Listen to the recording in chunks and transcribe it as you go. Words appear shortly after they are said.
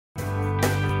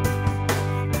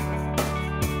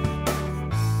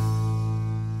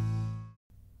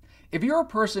If you're a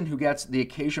person who gets the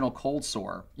occasional cold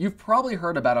sore, you've probably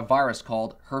heard about a virus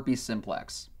called herpes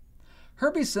simplex.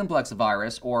 Herpes simplex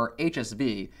virus, or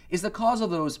HSV, is the cause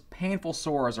of those painful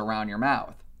sores around your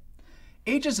mouth.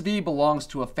 HSV belongs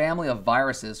to a family of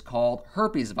viruses called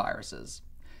herpes viruses.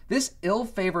 This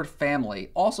ill-favored family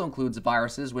also includes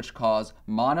viruses which cause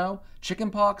mono,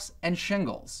 chickenpox, and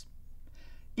shingles.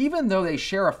 Even though they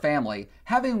share a family,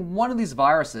 having one of these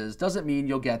viruses doesn't mean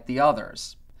you'll get the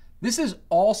others. This is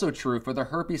also true for the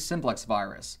herpes simplex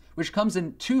virus, which comes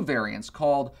in two variants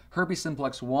called herpes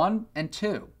simplex 1 and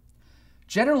 2.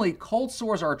 Generally, cold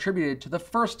sores are attributed to the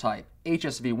first type,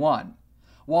 HSV-1,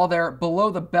 while their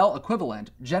below-the-belt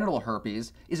equivalent, genital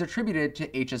herpes, is attributed to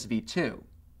HSV-2.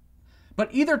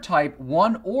 But either type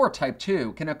 1 or type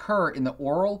 2 can occur in the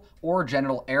oral or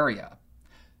genital area.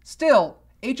 Still,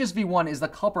 HSV-1 is the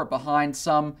culprit behind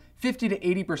some 50 to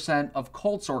 80% of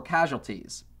cold sore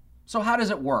casualties. So how does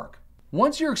it work?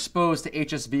 Once you're exposed to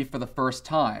HSV for the first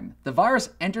time, the virus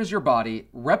enters your body,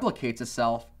 replicates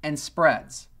itself, and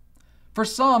spreads. For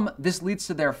some, this leads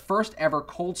to their first ever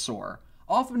cold sore,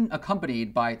 often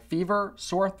accompanied by fever,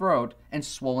 sore throat, and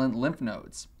swollen lymph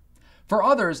nodes. For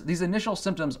others, these initial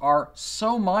symptoms are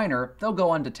so minor they'll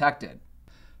go undetected.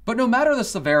 But no matter the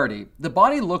severity, the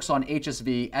body looks on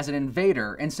HSV as an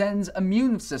invader and sends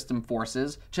immune system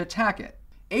forces to attack it.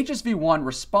 HSV-1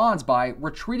 responds by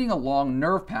retreating along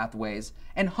nerve pathways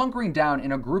and hunkering down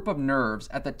in a group of nerves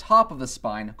at the top of the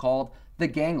spine called the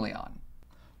ganglion.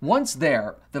 Once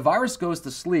there, the virus goes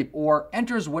to sleep or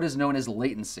enters what is known as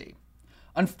latency.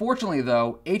 Unfortunately,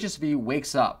 though, HSV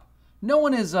wakes up. No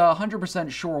one is 100%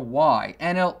 sure why,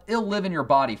 and it'll live in your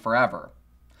body forever.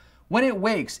 When it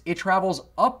wakes, it travels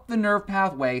up the nerve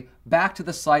pathway back to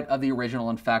the site of the original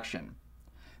infection.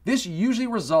 This usually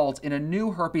results in a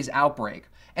new herpes outbreak,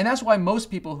 and that's why most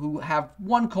people who have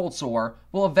one cold sore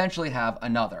will eventually have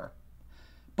another.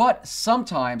 But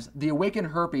sometimes the awakened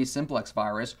herpes simplex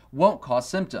virus won't cause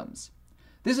symptoms.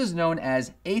 This is known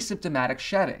as asymptomatic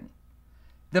shedding.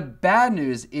 The bad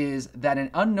news is that an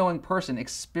unknowing person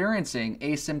experiencing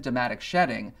asymptomatic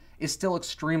shedding is still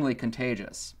extremely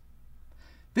contagious.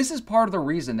 This is part of the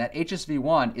reason that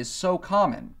HSV-1 is so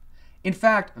common. In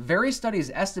fact, various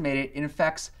studies estimate it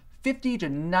infects 50 to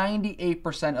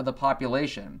 98% of the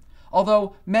population,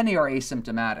 although many are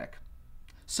asymptomatic.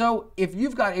 So if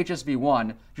you've got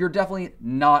HSV-1, you're definitely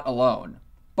not alone.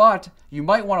 But you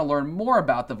might want to learn more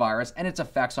about the virus and its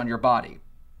effects on your body.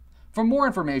 For more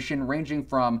information ranging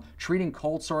from treating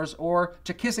cold sores or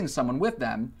to kissing someone with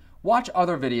them, watch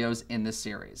other videos in this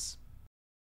series.